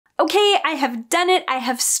Okay, I have done it. I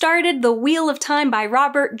have started The Wheel of Time by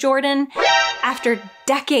Robert Jordan after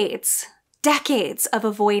decades of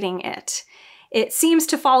avoiding it. It seems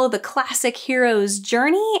to follow the classic hero's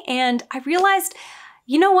journey, and I realized,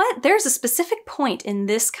 you know what? There's a specific point in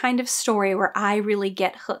this kind of story where I really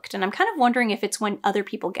get hooked, and I'm kind of wondering if it's when other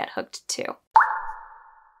people get hooked too.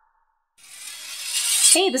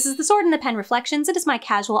 Hey, this is The Sword and the Pen Reflections. It is my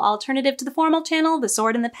casual alternative to the formal channel, The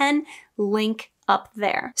Sword and the Pen, link up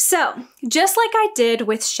there. So, just like I did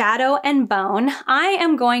with Shadow and Bone, I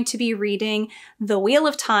am going to be reading The Wheel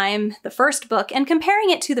of Time, the first book, and comparing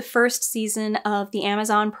it to the first season of the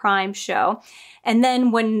Amazon Prime show. And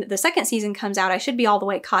then when the second season comes out, I should be all the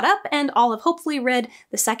way caught up, and I'll have hopefully read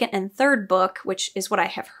the second and third book, which is what I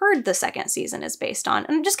have heard the second season is based on.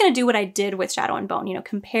 And I'm just gonna do what I did with Shadow and Bone, you know,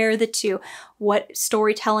 compare the two, what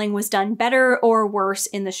storytelling was done better or worse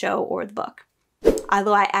in the show or the book.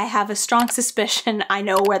 Although I have a strong suspicion I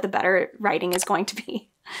know where the better writing is going to be.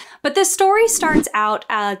 But this story starts out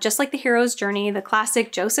just like the hero's journey, the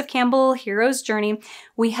classic Joseph Campbell hero's journey.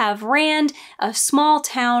 We have Rand, a small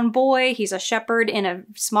town boy. He's a shepherd in a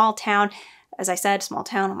small town. As I said, small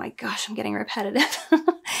town. Oh my gosh, I'm getting repetitive.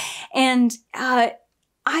 And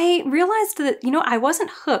I realized that, you know, I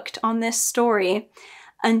wasn't hooked on this story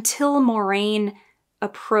until Moiraine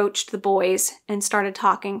approached the boys and started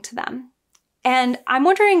talking to them. And I'm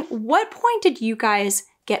wondering, what point did you guys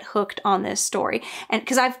get hooked on this story? And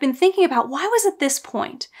because I've been thinking about, why was it this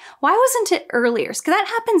point? Why wasn't it earlier? Because that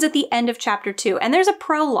happens at the end of chapter 2, and there's a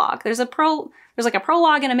prologue. There's like a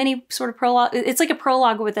prologue and a mini sort of prologue. It's like a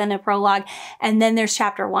prologue within a prologue. And then there's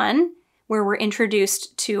chapter 1, where we're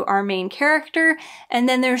introduced to our main character. And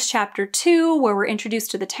then there's chapter 2, where we're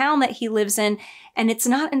introduced to the town that he lives in. And it's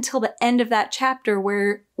not until the end of that chapter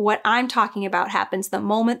where what I'm talking about happens, the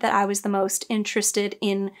moment that I was the most interested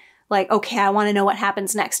in, like, okay, I want to know what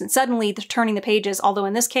happens next. And suddenly turning the pages, although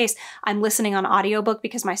in this case, I'm listening on audiobook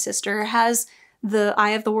because my sister has the Eye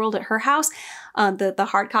of the World at her house, the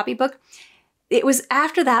hard copy book. It was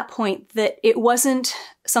after that point that it wasn't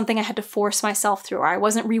something I had to force myself through, or I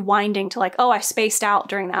wasn't rewinding to like, oh, I spaced out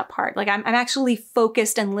during that part. Like I'm actually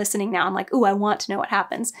focused and listening now. I'm like, ooh, I want to know what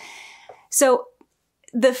happens. So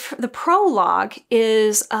the prologue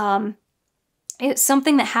is it's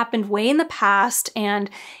something that happened way in the past, and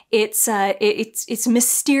it's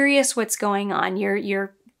mysterious what's going on.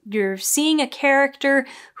 You're seeing a character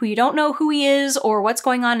who you don't know who he is or what's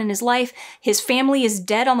going on in his life. His family is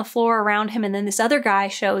dead on the floor around him, and then this other guy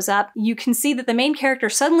shows up. You can see that the main character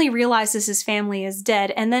suddenly realizes his family is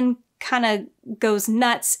dead and then kind of goes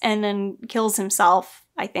nuts and then kills himself,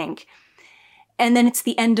 I think. And then it's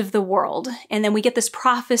the end of the world. And then we get this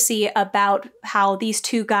prophecy about how these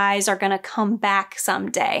two guys are gonna come back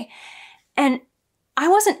someday. And I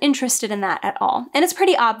wasn't interested in that at all. And it's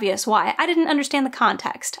pretty obvious why. I didn't understand the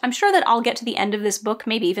context. I'm sure that I'll get to the end of this book,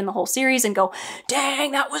 maybe even the whole series, and go, dang,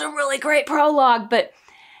 that was a really great prologue. But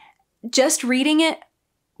just reading it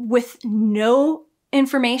with no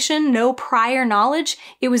information, no prior knowledge,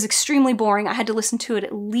 it was extremely boring. I had to listen to it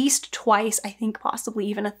at least twice, I think possibly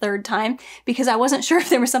even a third time, because I wasn't sure if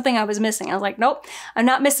there was something I was missing. I was like, nope, I'm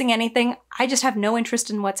not missing anything. I just have no interest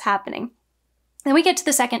in what's happening. Then we get to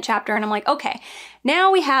the second chapter and I'm like, okay, now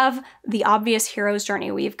we have the obvious hero's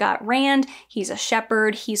journey. We've got Rand, he's a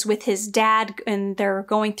shepherd, he's with his dad and they're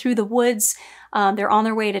going through the woods. They're on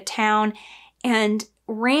their way to town, and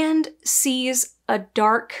Rand sees a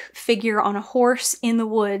dark figure on a horse in the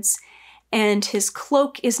woods, and his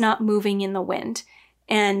cloak is not moving in the wind,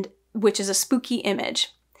 and which is a spooky image.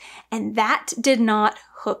 And that did not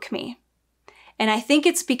hook me. And I think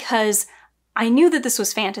it's because I knew that this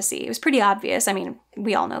was fantasy. It was pretty obvious. I mean,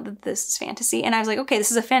 we all know that this is fantasy. And I was like, okay,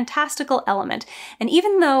 this is a fantastical element. And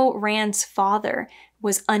even though Rand's father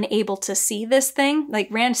was unable to see this thing, like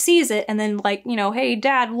Rand sees it and then like, you know, hey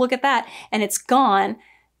dad, look at that, and it's gone.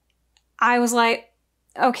 I was like,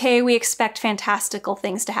 okay, we expect fantastical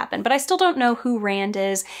things to happen, but I still don't know who Rand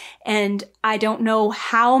is, and I don't know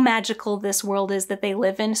how magical this world is that they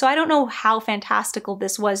live in, so I don't know how fantastical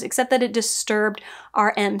this was, except that it disturbed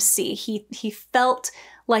our MC. He felt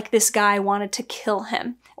like this guy wanted to kill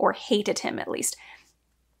him, or hated him at least.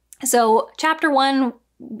 So chapter 1,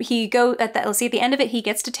 at the end of it, he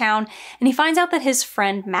gets to town, and he finds out that his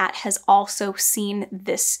friend Matt has also seen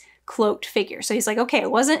this cloaked figure. So he's like, okay,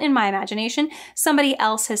 it wasn't in my imagination. Somebody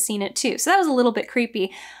else has seen it too. So that was a little bit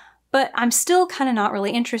creepy, but I'm still kind of not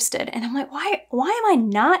really interested. And I'm like, why am I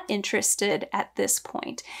not interested at this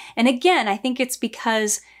point? And again, I think it's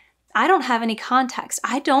because I don't have any context.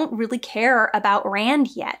 I don't really care about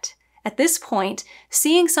Rand yet. At this point,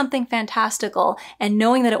 seeing something fantastical and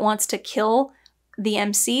knowing that it wants to kill the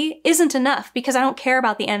MC isn't enough because I don't care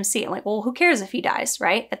about the MC. I'm like, well, who cares if he dies,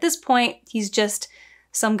 right? At this point, he's just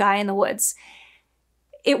some guy in the woods.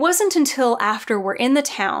 It wasn't until after we're in the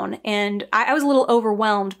town, and I was a little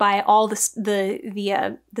overwhelmed by all this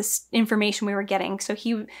information we were getting. So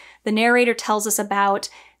the narrator tells us about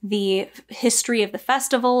the history of the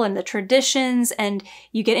festival and the traditions, and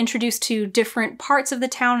you get introduced to different parts of the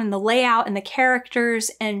town and the layout and the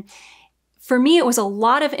characters. And for me, it was a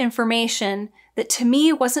lot of information that to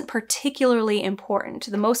me wasn't particularly important.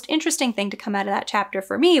 The most interesting thing to come out of that chapter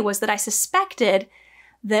for me was that I suspected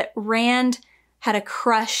that Rand had a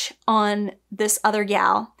crush on this other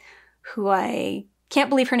gal who I can't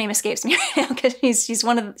believe her name escapes me right now because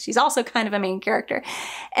she's also kind of a main character.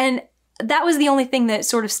 And that was the only thing that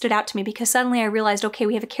sort of stood out to me because suddenly I realized, okay,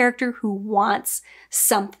 we have a character who wants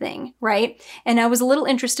something, right? And I was a little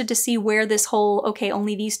interested to see where this whole, okay,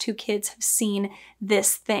 only these two kids have seen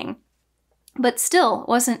this thing. But still,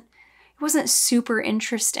 it wasn't super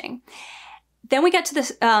interesting. Then we get to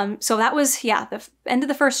this, so that was, yeah, the end of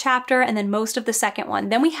the first chapter and then most of the second one.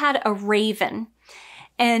 Then we had a raven.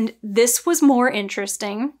 And this was more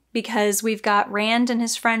interesting because we've got Rand and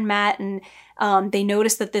his friend Mat, and they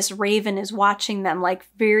notice that this raven is watching them, like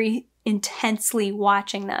very intensely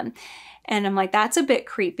watching them. And I'm like, that's a bit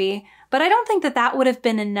creepy. But I don't think that that would have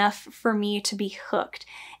been enough for me to be hooked.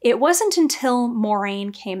 It wasn't until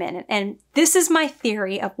Moiraine came in, and this is my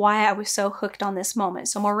theory of why I was so hooked on this moment.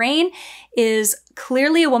 So Moiraine is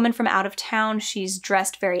clearly a woman from out of town. She's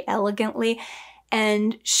dressed very elegantly,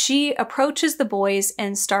 and she approaches the boys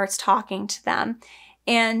and starts talking to them.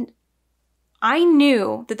 And I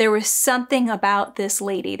knew that there was something about this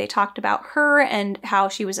lady. They talked about her and how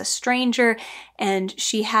she was a stranger, and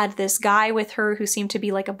she had this guy with her who seemed to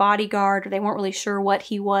be like a bodyguard, or they weren't really sure what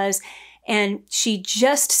he was. And she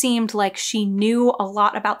just seemed like she knew a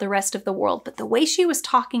lot about the rest of the world. But the way she was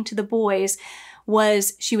talking to the boys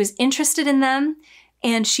was she was interested in them,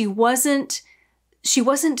 and she wasn't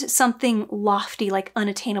something lofty, like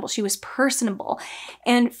unattainable. She was personable.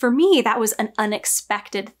 And for me, that was an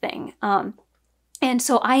unexpected thing. And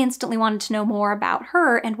so I instantly wanted to know more about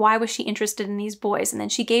her and why was she interested in these boys. And then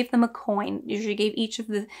she gave them a coin. She gave each of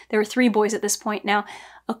there were 3 boys at this point now,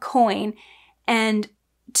 a coin. And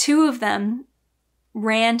 2 of them,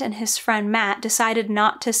 Rand and his friend Mat, decided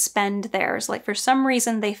not to spend theirs. Like for some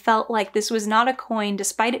reason, they felt like this was not a coin,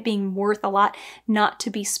 despite it being worth a lot, not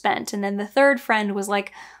to be spent. And then the 3rd friend was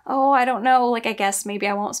like, oh, I don't know, like I guess maybe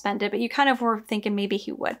I won't spend it. But you kind of were thinking maybe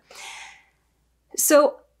he would.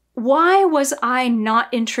 So why was I not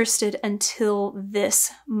interested until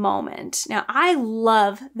this moment? Now, I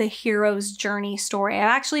love the hero's journey story. I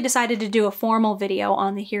actually decided to do a formal video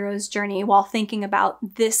on the hero's journey while thinking about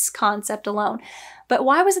this concept alone. But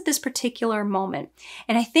why was it this particular moment?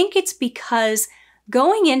 And I think it's because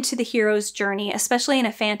going into the hero's journey, especially in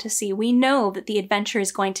a fantasy, we know that the adventure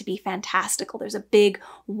is going to be fantastical. There's a big,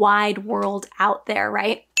 wide world out there,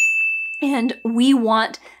 right? And we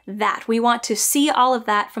want that. We want to see all of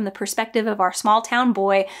that from the perspective of our small town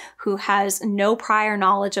boy who has no prior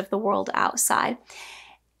knowledge of the world outside.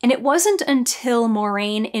 And it wasn't until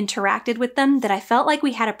Moiraine interacted with them that I felt like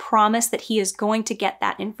we had a promise that he is going to get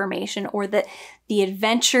that information, or that the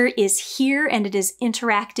adventure is here and it is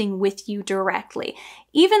interacting with you directly.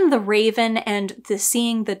 Even the raven and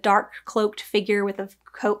seeing the dark cloaked figure with a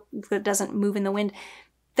coat that doesn't move in the wind,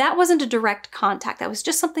 that wasn't a direct contact. That was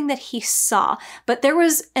just something that he saw. But there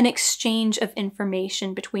was an exchange of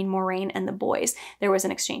information between Moiraine and the boys. There was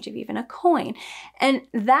an exchange of even a coin. And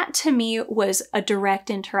that to me was a direct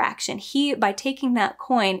interaction. He, by taking that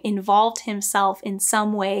coin, involved himself in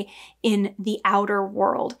some way in the outer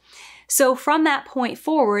world. So from that point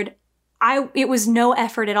forward, it was no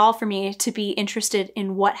effort at all for me to be interested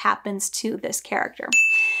in what happens to this character.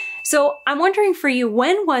 So I'm wondering for you,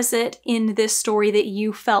 when was it in this story that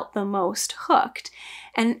you felt the most hooked?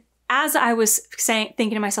 And as I was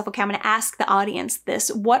thinking to myself, okay, I'm going to ask the audience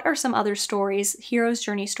this, what are some other stories, hero's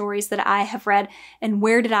journey stories that I have read, and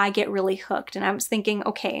where did I get really hooked? And I was thinking,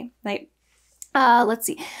 okay, let's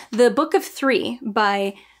see. The Book of Three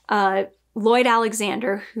by Lloyd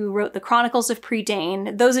Alexander, who wrote The Chronicles of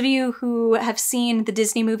Predain. Those of you who have seen the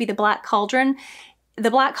Disney movie The Black Cauldron, The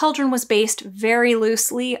Black Cauldron was based very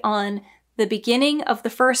loosely on the beginning of the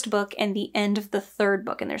first book and the end of the 3rd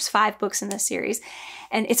book. And there's 5 books in this series.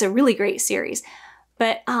 And it's a really great series.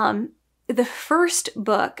 But the first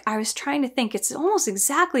book, I was trying to think, it's almost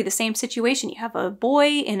exactly the same situation. You have a boy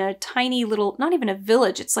in a tiny little, not even a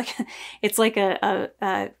village. It's like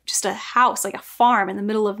just a house, like a farm in the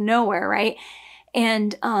middle of nowhere, right?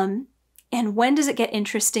 And when does it get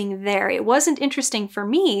interesting there? It wasn't interesting for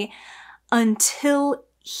me until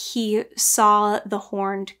he saw the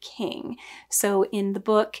Horned King. So in the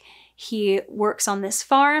book, he works on this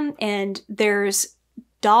farm, and there's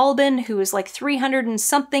Dalbin, who is like 300 and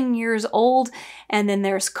something years old, and then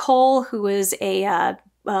there's Cole, who is a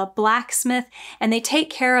blacksmith, and they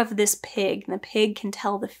take care of this pig, and the pig can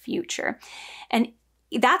tell the future. And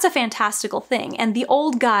that's a fantastical thing. And the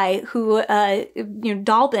old guy who,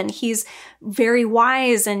 Dalbin, he's very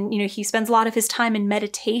wise, and, he spends a lot of his time in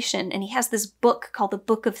meditation, and he has this book called the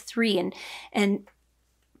Book of Three, and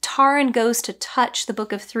Taran goes to touch the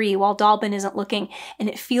Book of Three while Dalbin isn't looking, and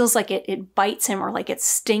it feels like it bites him or like it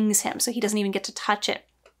stings him, so he doesn't even get to touch it.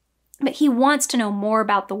 But he wants to know more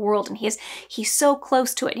about the world, and he's so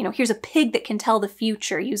close to it. Here's a pig that can tell the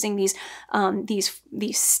future using these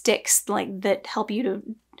sticks like that help you to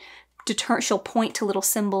deter. She'll point to little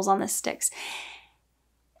symbols on the sticks,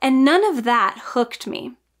 and none of that hooked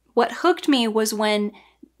me. What hooked me was when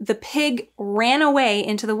the pig ran away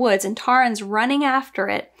into the woods, and Taran's running after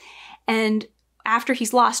it, and after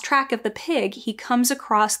he's lost track of the pig, he comes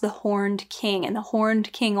across the Horned King, and the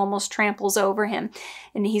Horned King almost tramples over him.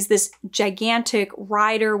 And he's this gigantic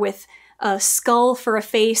rider with a skull for a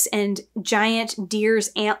face and giant deer's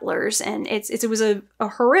antlers. And it was a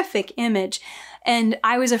horrific image. And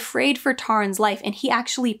I was afraid for Taran's life, and he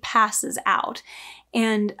actually passes out.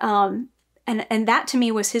 And that to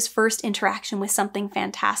me was his first interaction with something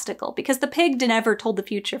fantastical, because the pig never told the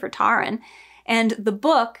future for Taran. And the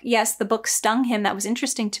book, yes, the book stung him. That was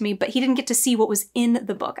interesting to me, but he didn't get to see what was in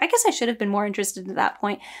the book. I guess I should have been more interested at that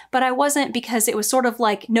point, but I wasn't, because it was sort of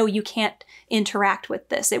like, no, you can't interact with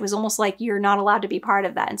this. It was almost like you're not allowed to be part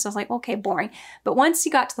of that. And so I was like, okay, boring. But once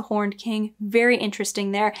you got to the Horned King, very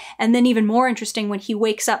interesting there. And then even more interesting when he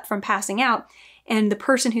wakes up from passing out, and the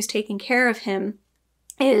person who's taking care of him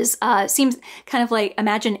seems kind of like,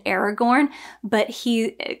 imagine Aragorn, but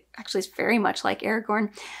he actually is very much like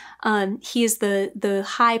Aragorn. He is the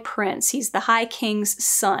High Prince. He's the High King's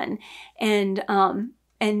son, and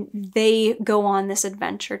they go on this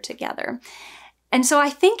adventure together. And so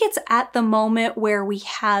I think it's at the moment where we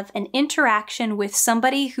have an interaction with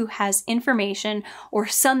somebody who has information or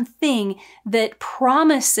something that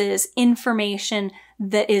promises information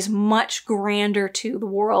that is much grander to the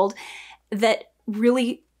world, that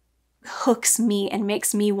really hooks me and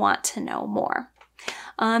makes me want to know more.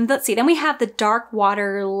 Let's see, then we have The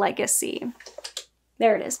Darkwater Legacy.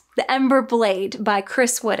 There it is, The Ember Blade by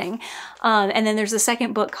Chris Wooding. And then there's a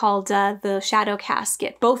second book called The Shadow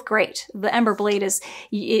Casket. Both great. The Ember Blade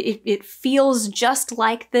it feels just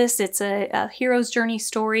like this. It's a hero's journey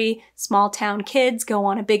story. Small town kids go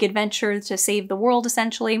on a big adventure to save the world,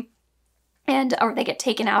 essentially. Or they get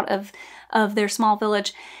taken out of their small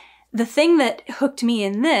village. The thing that hooked me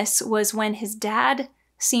in this was when his dad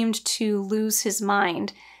seemed to lose his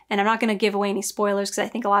mind. And I'm not going to give away any spoilers, because I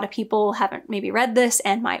think a lot of people haven't maybe read this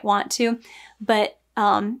and might want to. But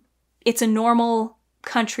it's a normal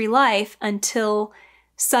country life until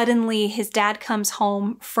suddenly his dad comes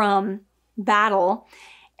home from battle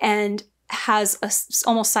and has a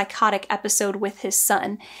almost psychotic episode with his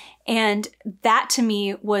son. And that to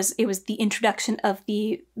me was the introduction of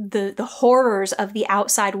the horrors of the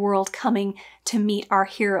outside world coming to meet our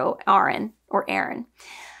hero, Aaron.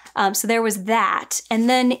 So there was that. And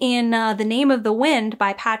then in The Name of the Wind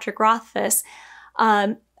by Patrick Rothfuss,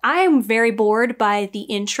 I am very bored by the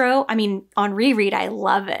intro. I mean, on reread, I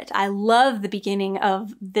love it. I love the beginning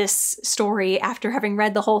of this story. After having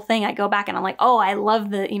read the whole thing, I go back and I'm like, oh, I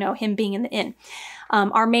love him being in the inn.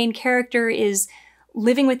 Our main character is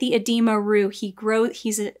living with the Edema Rue.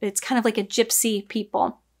 It's kind of like a gypsy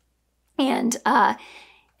people. And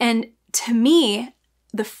to me,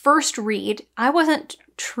 the first read, I wasn't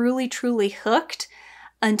truly hooked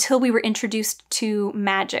until we were introduced to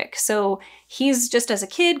magic. So he's just as a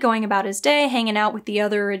kid going about his day, hanging out with the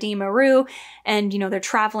other Edema Rue, and they're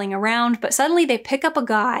traveling around, but suddenly they pick up a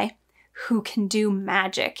guy who can do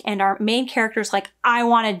magic, and our main character's like, I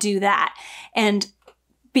want to do that, and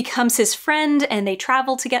becomes his friend, and they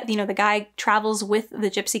travel together. The guy travels with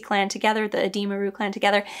the Gypsy clan together, the Edema Rue clan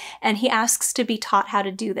together, and he asks to be taught how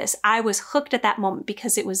to do this. I was hooked at that moment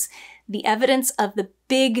because it was the evidence of the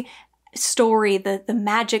big story, the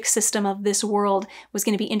magic system of this world was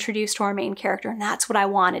going to be introduced to our main character, and that's what I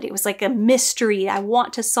wanted. It was like a mystery. I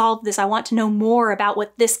want to solve this. I want to know more about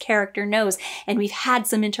what this character knows, and we've had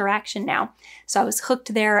some interaction now. So I was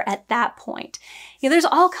hooked there at that point. There's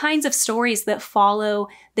all kinds of stories that follow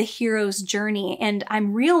the hero's journey, and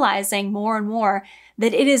I'm realizing more and more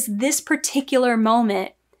that it is this particular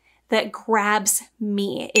moment that grabs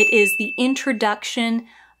me. It is the introduction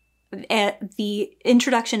the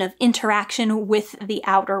introduction of interaction with the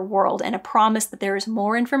outer world and a promise that there is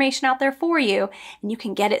more information out there for you and you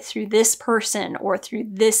can get it through this person or through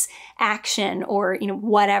this action or, you know,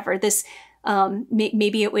 whatever. This,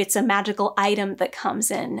 maybe it's a magical item that comes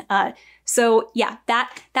in. So yeah,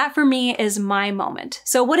 that for me is my moment.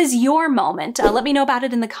 So what is your moment? Let me know about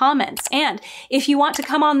it in the comments. And if you want to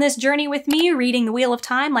come on this journey with me, reading The Wheel of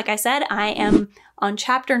Time, like I said, I am on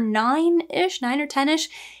chapter 9-ish, 9 or 10-ish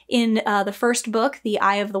in the first book, The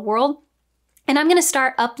Eye of the World. And I'm going to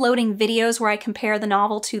start uploading videos where I compare the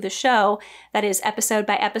novel to the show, that is episode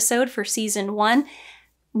by episode for season 1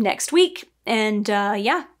 next week. And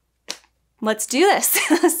yeah, let's do this.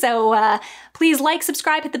 So please like,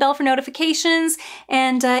 subscribe, hit the bell for notifications.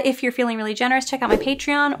 And if you're feeling really generous, check out my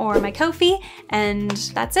Patreon or my Ko-fi. And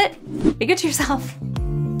that's it. Be good to yourself.